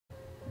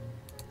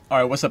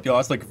Alright, what's up y'all,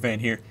 it's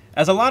LakerFan here.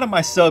 As a lot of my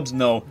subs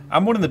know,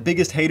 I'm one of the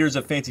biggest haters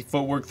of fancy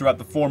footwork throughout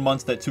the 4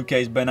 months that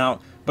 2K's been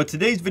out, but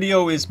today's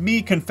video is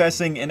me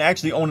confessing and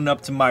actually owning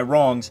up to my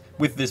wrongs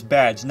with this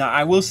badge. Now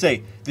I will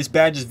say, this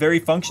badge is very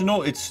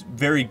functional, it's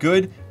very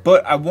good,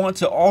 but I want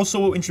to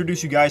also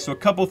introduce you guys to a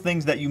couple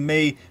things that you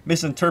may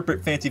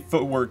misinterpret fancy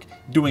footwork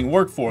doing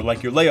work for,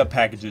 like your layup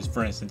packages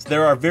for instance.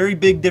 There are very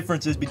big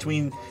differences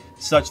between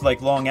such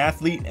like long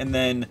athlete and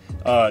then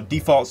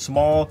default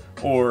small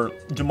or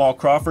Jamal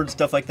Crawford,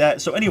 stuff like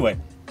that. So anyway,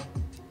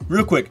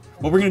 real quick,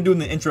 what we're going to do in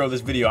the intro of this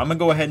video, I'm going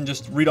to go ahead and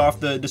just read off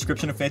the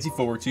description of fancy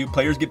footwork to you.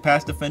 Players get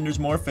past defenders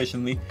more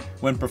efficiently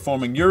when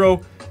performing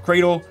Euro,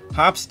 cradle,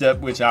 hop step,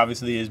 which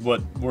obviously is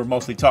what we're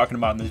mostly talking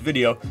about in this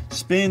video,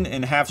 spin,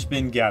 and half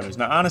spin gathers.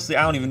 Now honestly,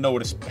 I don't even know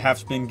what a half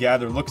spin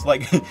gather looks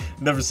like.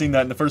 Never seen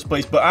that in the first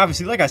place, but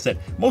obviously, like I said,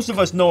 most of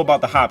us know about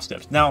the hop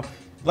steps. Now,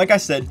 like I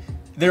said,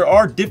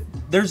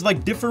 there's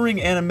like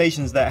differing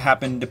animations that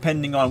happen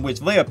depending on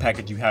which layup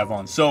package you have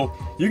on. So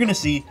you're gonna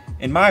see,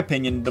 in my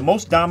opinion, the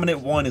most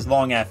dominant one is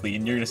long athlete,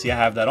 and you're gonna see I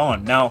have that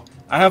on. Now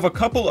I have a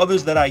couple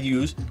others that I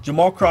use.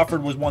 Jamal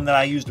Crawford was one that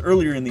I used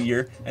earlier in the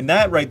year, and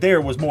that right there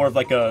was more of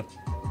like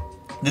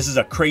this is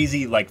a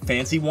crazy like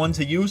fancy one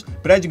to use,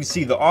 but as you can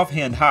see, the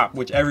offhand hop,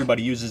 which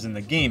everybody uses in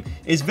the game,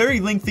 is very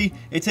lengthy.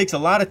 It takes a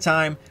lot of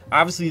time.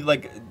 Obviously,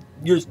 like,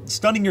 you're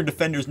stunning your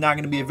defender is not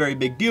going to be a very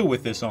big deal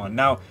with this on.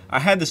 Now, I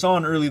had this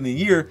on early in the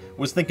year,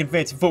 was thinking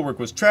fancy footwork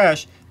was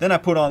trash. Then I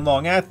put on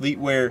long athlete,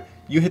 where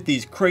you hit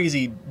these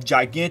crazy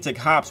gigantic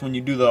hops when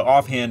you do the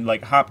offhand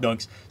like hop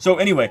dunks. So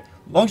anyway,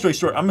 long story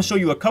short, I'm going to show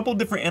you a couple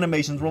different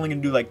animations. We're only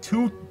going to do like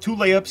two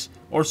layups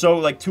or so,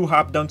 like 2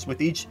 hop dunks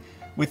with each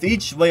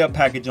layup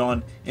package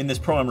on in this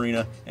Pro-Am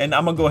arena, and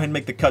I'm going to go ahead and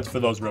make the cuts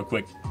for those real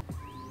quick.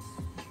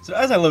 So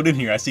as I load in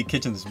here, I see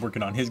Kitchens is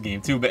working on his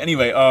game too. But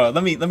anyway,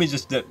 let me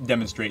just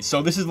demonstrate.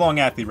 So this is long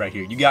athlete right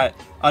here. You got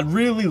a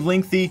really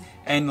lengthy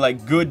and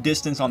like good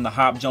distance on the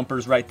hop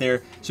jumpers right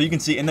there. So you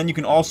can see, and then you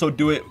can also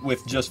do it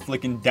with just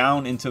flicking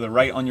down into the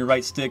right on your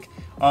right stick.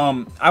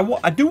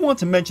 I do want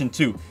to mention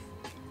too,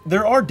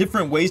 there are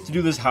different ways to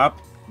do this hop.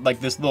 Like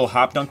this little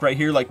hop dunk right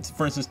here, like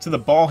for instance to the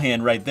ball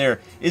hand right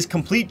there, is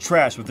complete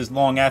trash with this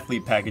long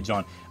athlete package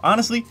on.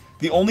 Honestly,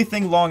 the only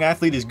thing long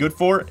athlete is good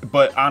for,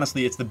 but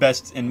honestly it's the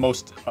best and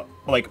most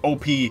like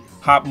OP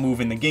hop move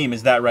in the game,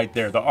 is that right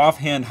there, the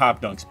offhand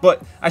hop dunks.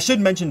 But I should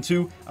mention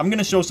too, I'm going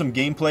to show some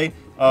gameplay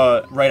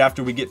right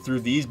after we get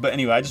through these, but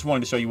anyway, I just wanted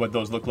to show you what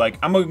those look like.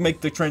 I'm going to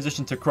make the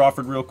transition to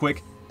Crawford real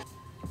quick.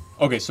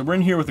 Okay, so we're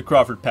in here with the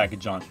Crawford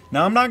package on.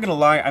 Now, I'm not going to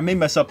lie, I may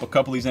mess up a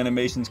couple of these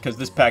animations because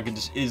this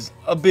package is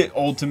a bit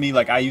old to me.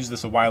 Like, I used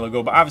this a while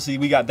ago, but obviously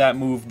we got that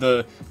move,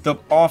 the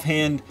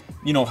offhand,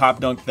 you know,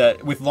 hop dunk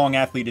that with long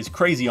athlete is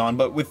crazy on.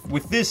 But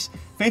with this,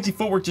 fancy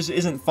footwork just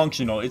isn't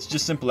functional. It's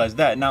just simple as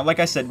that. Now, like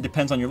I said, it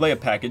depends on your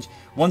layup package.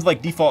 Ones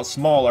like default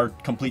small are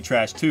complete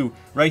trash too.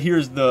 Right here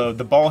is the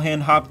ball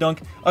hand hop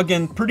dunk.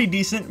 Again, pretty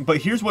decent, but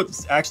here's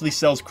what actually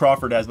sells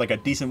Crawford as like a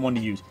decent one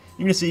to use.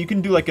 You're gonna see you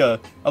can do like a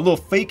little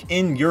fake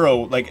in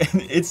Euro, like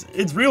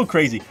it's real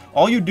crazy.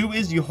 All you do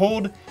is you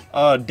hold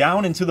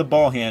down into the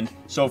ball hand.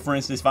 So for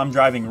instance, if I'm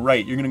driving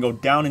right, you're gonna go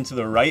down into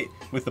the right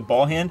with the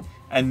ball hand,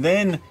 and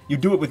then you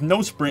do it with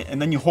no sprint,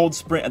 and then you hold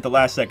sprint at the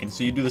last second.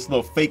 So you do this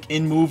little fake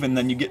in move, and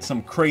then you get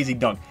some crazy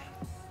dunk.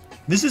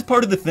 This is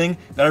part of the thing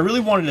that I really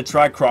wanted to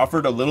try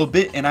Crawford a little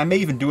bit, and I may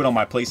even do it on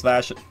my play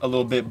slash a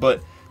little bit,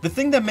 but the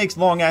thing that makes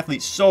long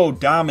athlete so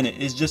dominant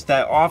is just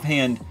that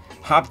offhand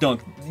hop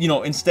dunk, you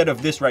know, instead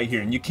of this right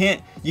here, and you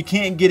can't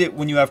get it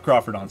when you have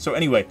Crawford on. So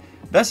anyway,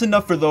 that's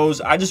enough for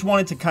those. I just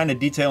wanted to kind of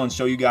detail and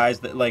show you guys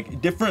that like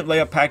different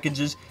layup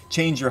packages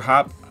change your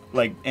hop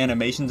like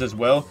animations as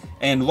well,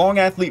 and long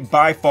athlete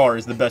by far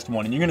is the best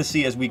one, and you're gonna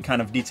see as we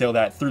kind of detail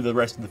that through the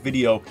rest of the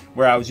video,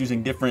 where I was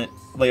using different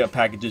layup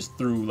packages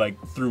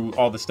through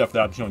all the stuff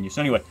that I'm showing you.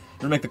 So anyway, we're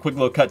gonna make the quick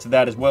little cut to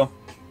that as well.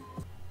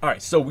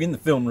 Alright, so we're in the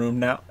film room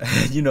now.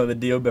 You know the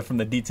deal, but from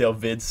the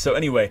detailed vids. So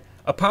anyway,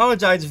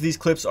 apologize if these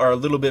clips are a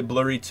little bit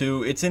blurry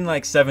too. It's in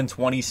like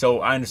 720, so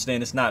I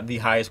understand it's not the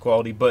highest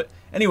quality. But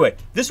anyway,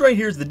 this right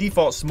here is the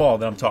default small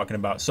that I'm talking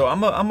about. So I'm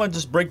gonna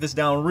just break this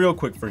down real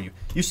quick for you.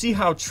 You see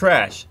how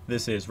trash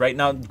this is right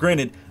now.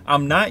 Granted,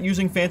 I'm not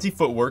using fancy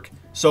footwork,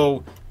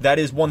 so that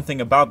is one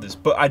thing about this.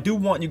 But I do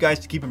want you guys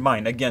to keep in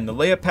mind, again, the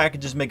layup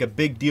packages make a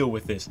big deal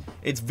with this.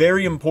 It's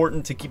very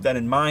important to keep that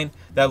in mind.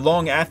 That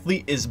long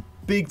athlete is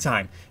big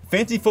time.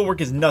 Fancy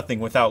footwork is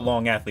nothing without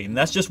long athlete, and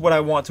that's just what I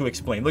want to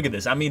explain. Look at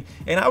this. I mean,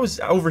 and I was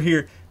over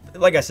here,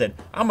 like I said,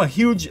 I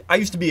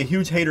used to be a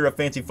huge hater of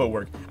fancy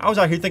footwork. I was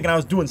out here thinking I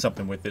was doing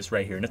something with this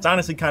right here, and it's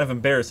honestly kind of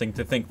embarrassing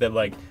to think that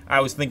like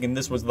I was thinking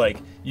this was like,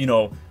 you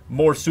know,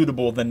 more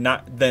suitable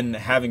than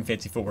having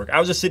fancy footwork. I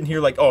was just sitting here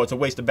like, oh, it's a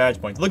waste of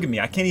badge points. Look at me,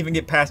 I can't even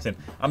get past him.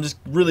 I'm just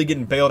really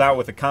getting bailed out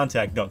with a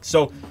contact dunk.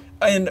 So,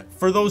 and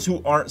for those who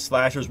aren't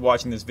slashers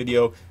watching this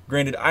video,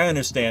 granted, I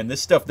understand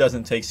this stuff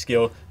doesn't take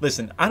skill.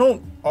 Listen, I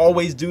don't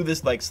always do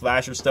this like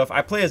slasher stuff.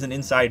 I play as an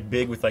inside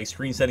big with like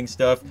screen setting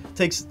stuff. It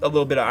takes a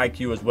little bit of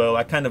IQ as well.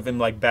 I kind of am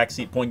like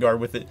backseat point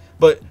guard with it.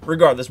 But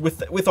regardless,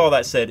 with all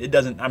that said, it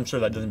doesn't, I'm sure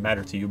that doesn't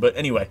matter to you. But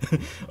anyway,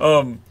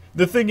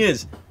 the thing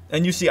is,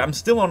 and you see, I was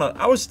still on an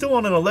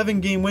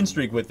 11-game win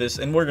streak with this,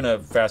 and we're gonna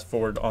fast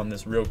forward on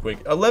this real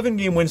quick.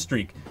 11-game win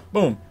streak,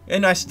 boom,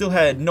 and I still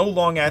had no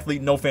long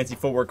athlete, no fancy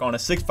footwork on a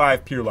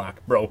 6'5" pure lock,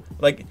 bro.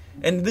 Like,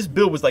 and this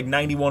build was like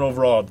 91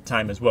 overall at the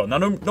time as well. Now,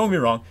 don't get me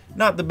wrong,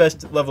 not the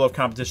best level of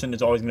competition.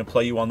 It's always gonna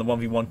play you on the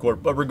 1v1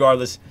 court, but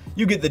regardless,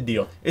 you get the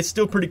deal. It's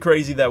still pretty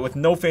crazy that with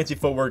no fancy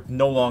footwork,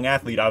 no long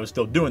athlete, I was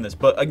still doing this.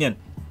 But again,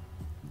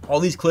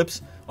 all these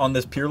clips on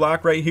this pure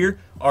lock right here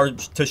are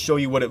to show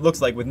you what it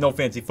looks like with no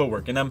fancy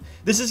footwork, and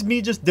this is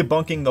me just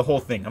debunking the whole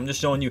thing. I'm just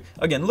showing you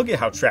again. Look at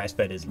how trash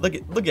that is. Look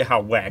at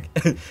how whack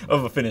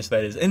of a finish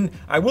that is. And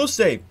I will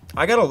say,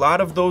 I got a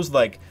lot of those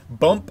like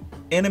bump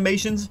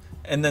animations,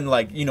 and then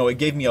like, you know, it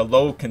gave me a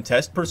low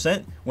contest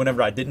percent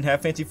whenever I didn't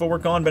have fancy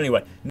footwork on. But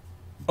anyway,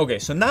 okay,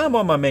 so now I'm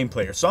on my main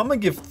player, so I'm gonna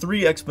give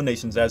 3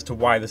 explanations as to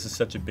why this is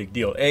such a big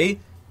deal. A,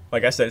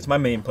 like I said, it's my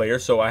main player,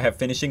 so I have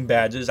finishing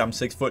badges. I'm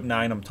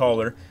 6'9", I'm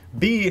taller.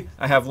 B,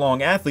 I have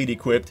long athlete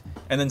equipped.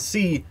 And then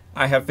C,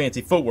 I have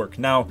fancy footwork.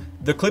 Now,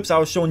 the clips I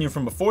was showing you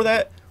from before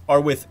that are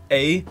with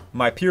A,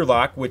 my pure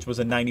lock, which was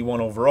a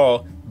 91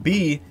 overall.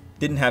 B,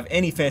 didn't have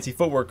any fancy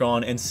footwork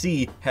on. And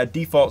C, had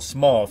default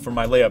small for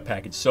my layup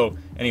package. So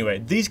anyway,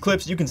 these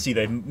clips, you can see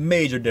the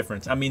major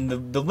difference. I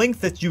mean, the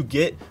length that you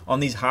get on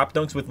these hop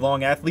dunks with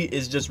long athlete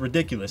is just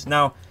ridiculous.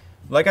 Now,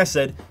 like I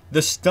said,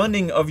 the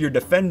stunning of your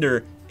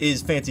defender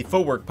is fancy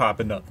footwork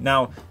popping up.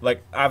 Now,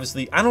 like,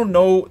 obviously, I don't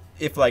know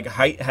if like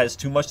height has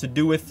too much to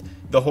do with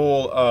the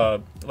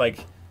whole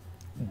like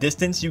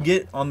distance you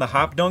get on the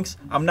hop dunks.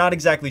 I'm not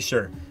exactly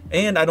sure.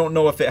 And I don't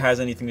know if it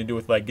has anything to do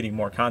with like getting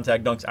more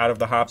contact dunks out of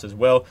the hops as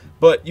well.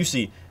 But you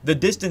see, the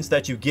distance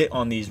that you get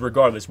on these,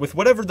 regardless, with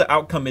whatever the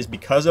outcome is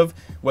because of,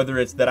 whether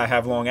it's that I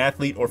have long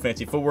athlete or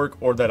fancy footwork,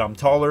 or that I'm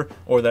taller,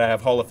 or that I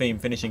have Hall of Fame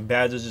finishing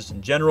badges just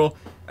in general,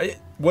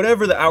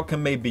 whatever the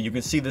outcome may be, you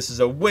can see this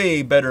is a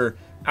way better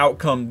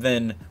outcome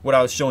than what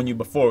I was showing you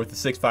before with the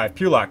 6'5"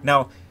 pure lock.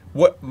 Now,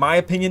 what my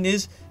opinion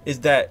is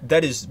that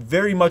that is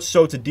very much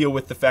so to deal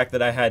with the fact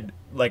that I had,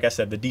 like I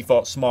said, the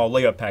default small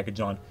layup package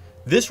on.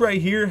 This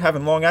right here,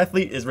 having long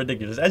athlete, is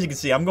ridiculous. As you can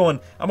see, I'm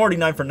already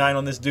 9 for 9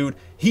 on this dude.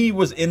 He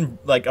was in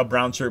like a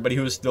brown shirt, but he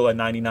was still a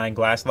 99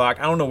 glass lock.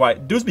 I don't know why.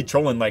 Dudes be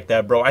trolling like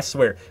that, bro. I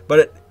swear.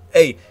 But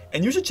hey,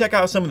 and you should check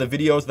out some of the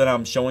videos that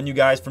I'm showing you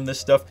guys from this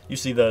stuff. You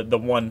see the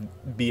one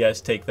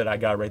BS take that I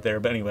got right there.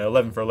 But anyway,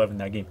 11 for 11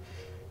 that game.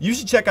 You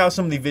should check out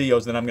some of the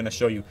videos that I'm going to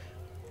show you.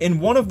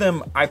 In one of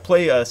them, I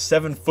play a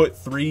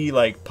 7'3"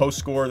 like post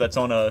score that's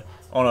on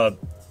a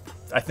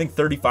I think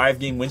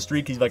 35-game win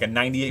streak. He's like a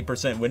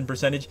 98% win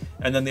percentage.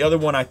 And then the other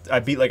one, I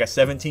beat like a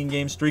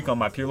 17-game streak on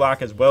my pure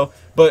lock as well.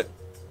 But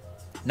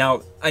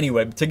now,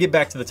 anyway, to get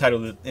back to the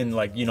title in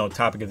like, you know,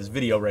 topic of this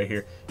video right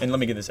here, and let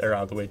me get this error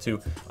out of the way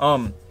too.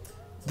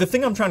 The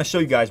thing I'm trying to show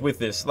you guys with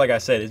this, like I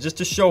said, is just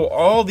to show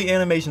all the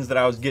animations that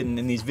I was getting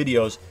in these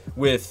videos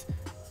with,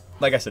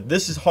 like I said,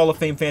 this is Hall of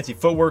Fame fancy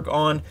footwork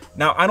on.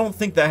 Now, I don't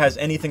think that has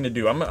anything to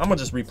do. I'm going to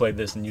just replay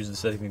this and use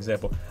this as an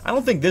example. I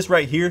don't think this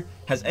right here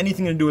has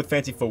anything to do with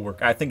fancy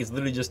footwork. I think it's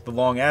literally just the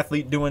long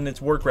athlete doing its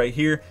work right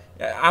here.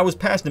 I was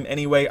past him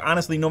anyway.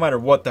 Honestly, no matter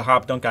what the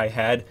hop dunk I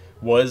had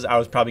was, I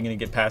was probably going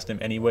to get past him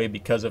anyway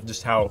because of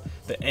just how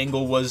the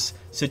angle was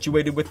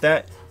situated with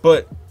that.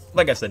 But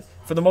like I said,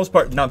 for the most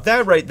part, now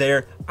that right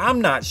there, I'm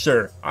not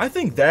sure. I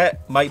think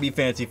that might be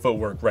fancy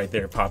footwork right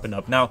there popping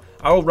up. Now,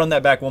 I will run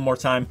that back one more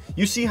time.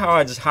 You see how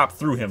I just hop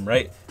through him,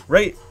 right?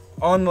 Right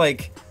on,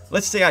 like,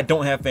 let's say I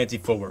don't have fancy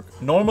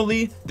footwork.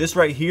 Normally, this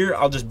right here,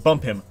 I'll just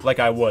bump him like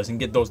I was and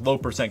get those low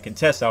percent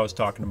contests I was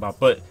talking about.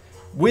 But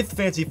with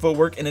fancy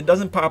footwork, and it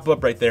doesn't pop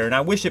up right there, and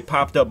I wish it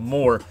popped up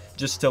more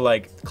just to,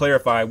 like,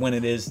 clarify when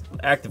it is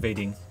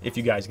activating, if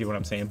you guys get what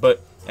I'm saying.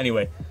 But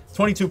anyway,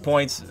 22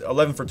 points,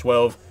 11 for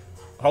 12.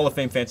 Hall of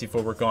Fame fancy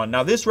footwork on.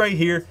 Now this right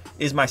here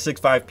is my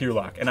 6'5" pure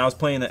lock, and I was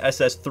playing the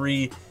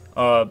SS3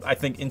 I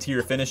think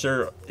interior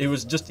finisher. He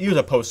was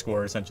a post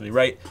scorer essentially,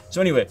 right? So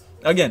anyway,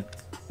 again,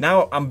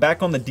 now I'm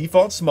back on the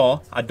default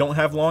small. I don't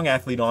have long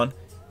athlete on.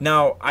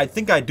 Now I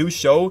think I do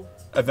show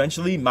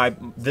eventually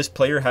this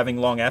player having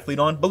long athlete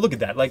on, but look at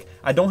that. Like,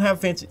 I don't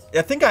have fancy,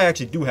 I think I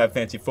actually do have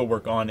fancy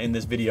footwork on in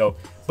this video,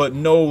 but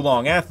no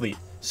long athlete.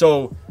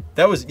 So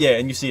that was, yeah,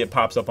 and you see it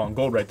pops up on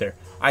gold right there.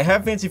 I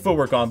have fancy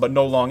footwork on, but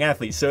no long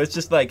athlete. So it's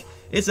just like,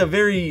 it's a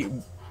very,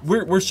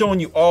 we're showing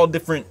you all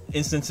different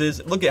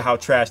instances. Look at how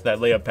trash that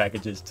layup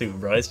package is too,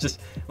 bro. It's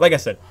just, like I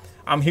said,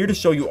 I'm here to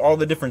show you all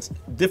the different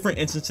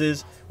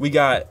instances. We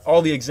got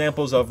all the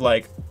examples of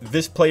like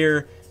this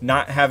player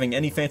not having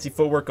any fancy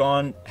footwork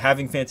on,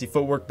 having fancy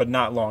footwork but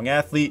not long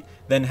athlete,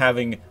 then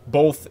having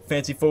both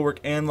fancy footwork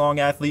and long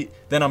athlete.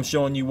 Then I'm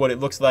showing you what it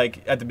looks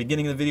like at the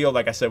beginning of the video,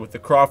 like I said, with the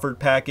Crawford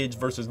package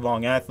versus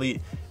long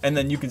athlete. And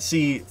then you can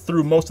see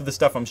through most of the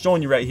stuff I'm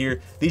showing you right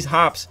here, these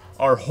hops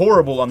are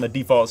horrible on the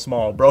default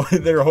small, bro.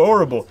 They're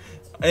horrible.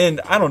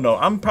 And I don't know,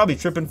 I'm probably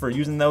tripping for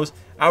using those.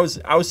 I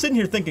was sitting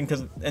here thinking,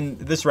 and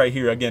this right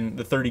here, again,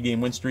 the 30-game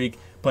win streak,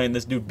 playing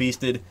this dude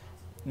beasted,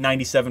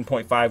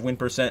 97.5 win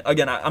percent.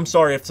 Again, I'm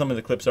sorry if some of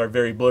the clips are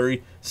very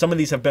blurry. Some of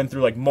these have been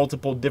through like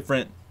multiple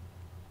different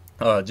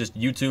just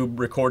YouTube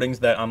recordings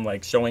that I'm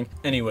like showing.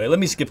 Anyway, let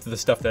me skip to the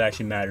stuff that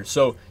actually matters.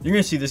 So you're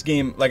gonna see this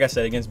game, like I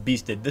said, against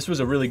Beasted. This was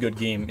a really good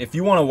game. If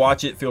you want to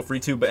watch it, feel free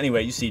to. But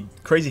anyway, you see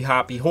crazy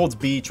hop. He holds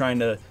B, trying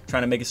to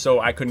make it so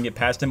I couldn't get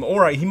past him,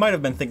 or he might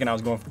have been thinking I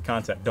was going for the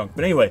contact dunk.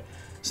 But anyway,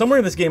 somewhere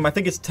in this game, I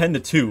think it's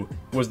 10-2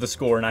 was the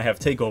score, and I have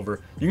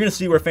takeover. You're going to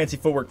see where Fancy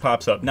Footwork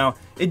pops up. Now,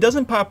 it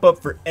doesn't pop up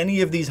for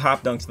any of these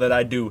hop dunks that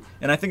I do,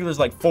 and I think there's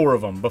like 4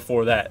 of them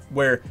before that,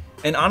 where,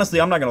 and honestly,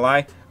 I'm not going to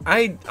lie,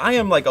 I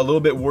am like a little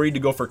bit worried to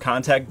go for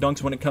contact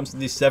dunks when it comes to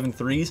these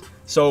 7-3s,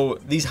 so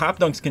these hop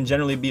dunks can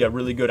generally be a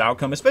really good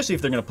outcome, especially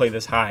if they're going to play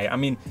this high. I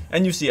mean,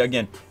 and you see,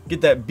 again,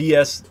 get that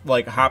BS,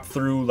 like, hop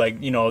through,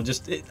 like, you know,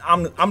 just,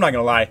 I'm not going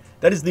to lie,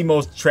 that is the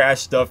most trash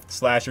stuff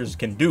slashers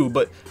can do,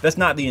 but that's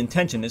not the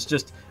intention. It's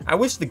just, I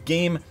wish the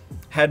game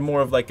had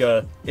more of like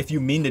a, if you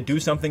mean to do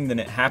something, then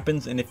it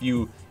happens, and if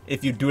you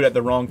do it at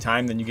the wrong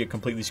time, then you get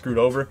completely screwed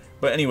over.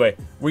 But anyway,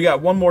 we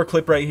got one more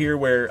clip right here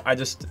where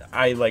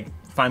I like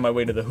find my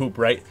way to the hoop,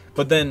 right?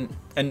 But then,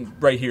 and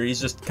right here, he's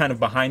just kind of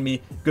behind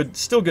me.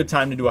 Still good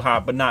time to do a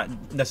hop, but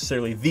not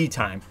necessarily the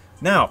time.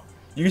 Now,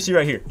 you can see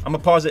right here, I'm gonna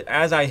pause it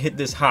as I hit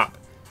this hop.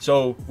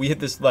 So we hit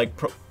this like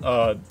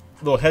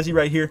little hezzy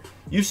right here.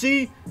 You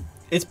see,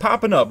 it's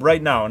popping up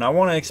right now, and I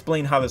want to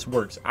explain how this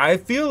works. I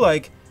feel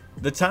like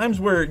the times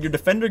where your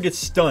defender gets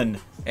stunned,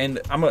 and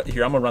I'm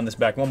gonna run this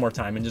back one more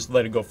time and just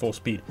let it go full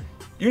speed.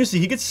 You're gonna see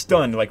he gets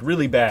stunned like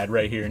really bad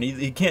right here, and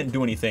he can't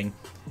do anything.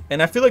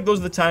 And I feel like those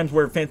are the times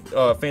where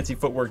Fancy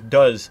Footwork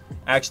does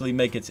actually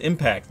make its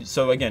impact.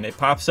 So again, it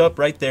pops up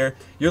right there.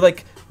 You're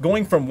like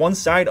going from one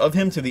side of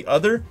him to the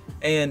other,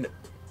 and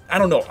I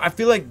don't know. I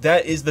feel like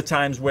that is the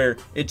times where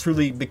it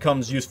truly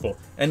becomes useful.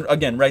 And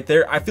again, right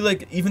there, I feel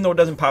like even though it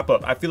doesn't pop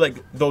up, I feel like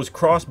those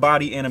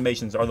cross-body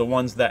animations are the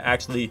ones that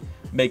actually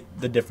make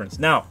the difference.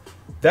 Now,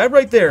 that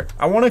right there,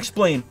 I want to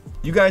explain.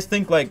 You guys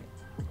think like,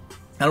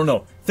 I don't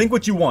know, think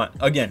what you want.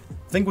 Again,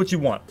 think what you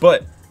want.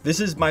 But this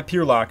is my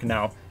Pure Lock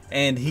now,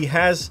 and he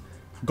has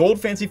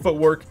gold Fancy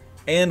Footwork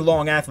and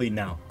long athlete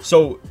now.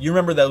 So you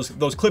remember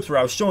those clips where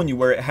I was showing you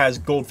where it has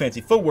gold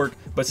Fancy Footwork,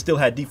 but still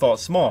had default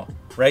small,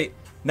 right?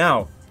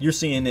 Now, you're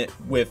seeing it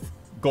with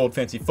gold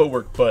Fancy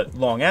Footwork, but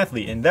long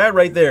athlete. And that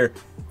right there,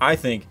 I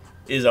think,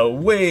 is a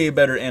way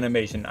better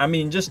animation. I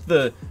mean, just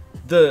the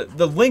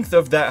length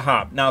of that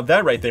hop. Now,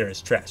 that right there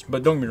is trash,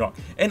 but don't get me wrong.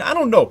 And I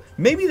don't know,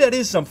 maybe that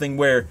is something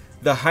where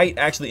the height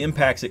actually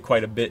impacts it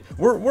quite a bit.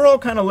 We're all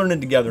kind of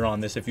learning together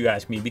on this, if you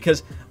ask me,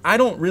 because I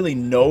don't really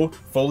know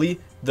fully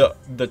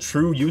the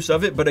true use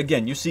of it. But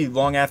again, you see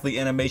long athlete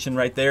animation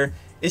right there.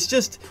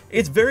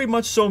 It's very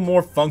much so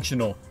more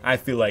functional, I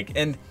feel like.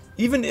 And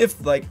even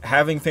if like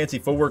having Fancy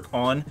Footwork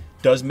on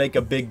does make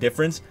a big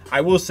difference,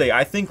 I will say,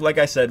 I think, like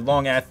I said,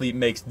 long athlete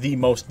makes the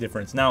most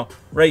difference. Now,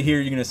 right here,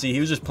 you're going to see he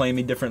was just playing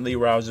me differently,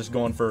 where I was just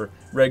going for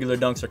regular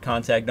dunks or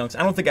contact dunks.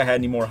 I don't think I had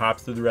any more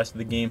hops through the rest of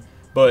the game.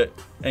 But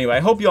anyway, I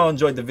hope you all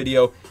enjoyed the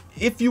video.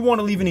 If you want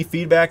to leave any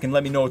feedback and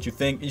let me know what you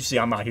think, you see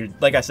I'm out here,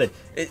 like I said.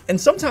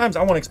 And sometimes I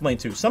want to explain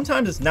too,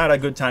 sometimes it's not a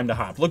good time to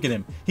hop. Look at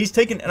him. He's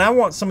taking, and I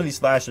want some of these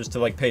slashers to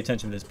like pay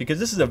attention to this, because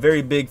this is a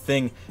very big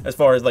thing as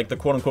far as like the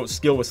quote unquote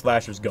skill with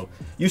slashers go.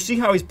 You see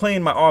how he's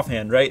playing my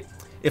offhand, right?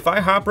 If I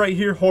hop right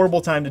here,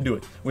 horrible time to do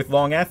it. With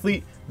long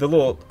athlete, the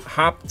little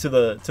hop to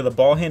the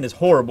ball hand is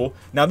horrible.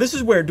 Now this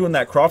is where doing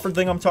that Crawford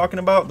thing I'm talking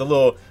about, the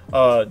little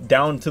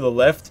down to the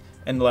left,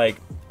 and like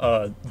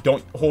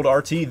don't hold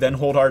RT, then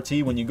hold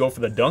RT when you go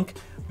for the dunk.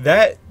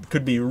 That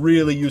could be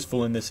really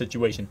useful in this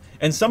situation.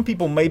 And some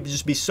people may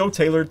just be so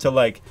tailored to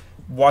like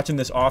watching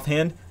this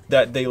offhand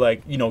that they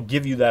like, you know,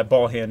 give you that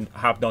ball hand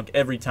hop dunk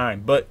every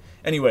time. But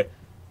anyway,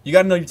 you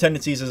got to know your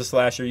tendencies as a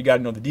slasher. You got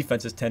to know the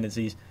defense's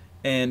tendencies.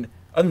 And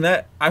other than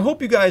that, I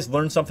hope you guys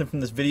learned something from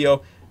this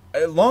video.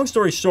 Long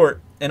story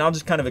short, and I'll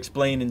just kind of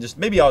explain, and just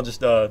maybe I'll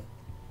just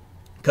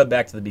cut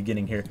back to the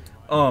beginning here.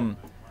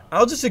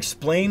 I'll just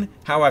explain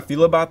how I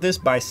feel about this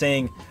by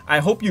saying, I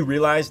hope you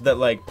realize that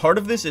like part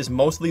of this is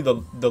mostly the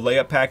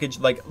layup package.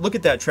 Like, look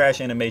at that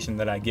trash animation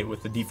that I get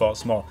with the default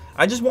small.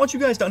 I just want you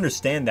guys to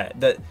understand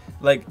that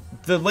like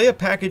the layup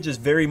package is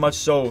very much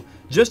so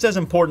just as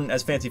important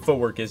as Fancy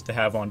Footwork is to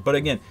have on. But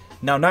again,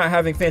 now not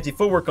having Fancy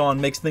Footwork on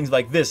makes things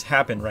like this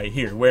happen right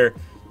here, where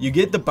you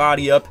get the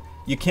body up,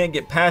 you can't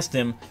get past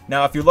him.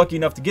 Now, if you're lucky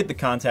enough to get the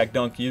contact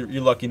dunk,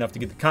 you're lucky enough to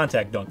get the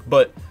contact dunk.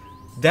 But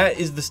that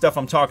is the stuff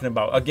I'm talking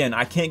about. Again,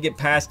 I can't get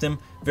past him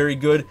very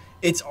good.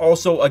 It's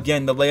also,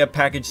 again, the layup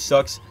package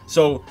sucks.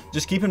 So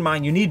just keep in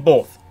mind, you need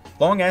both.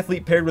 Long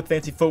athlete paired with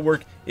Fancy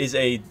Footwork is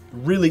a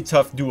really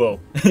tough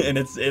duo, and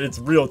it's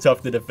real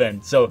tough to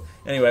defend. So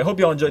anyway, I hope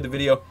you all enjoyed the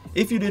video.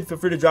 If you did, feel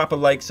free to drop a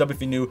like, sub if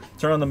you're new,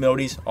 turn on the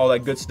noties, all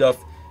that good stuff.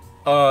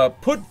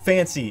 Put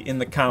Fancy in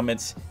the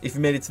comments if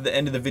you made it to the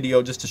end of the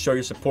video, just to show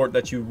your support,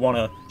 that you want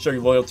to show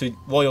your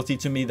loyalty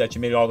to me, that you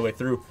made it all the way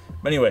through.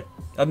 But anyway,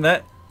 other than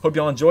that, hope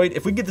y'all enjoyed.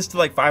 If we get this to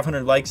like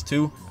 500 likes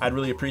too, I'd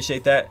really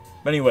appreciate that.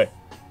 But anyway,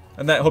 other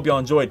than that, hope y'all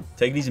enjoyed.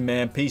 Take it easy,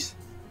 man. Peace.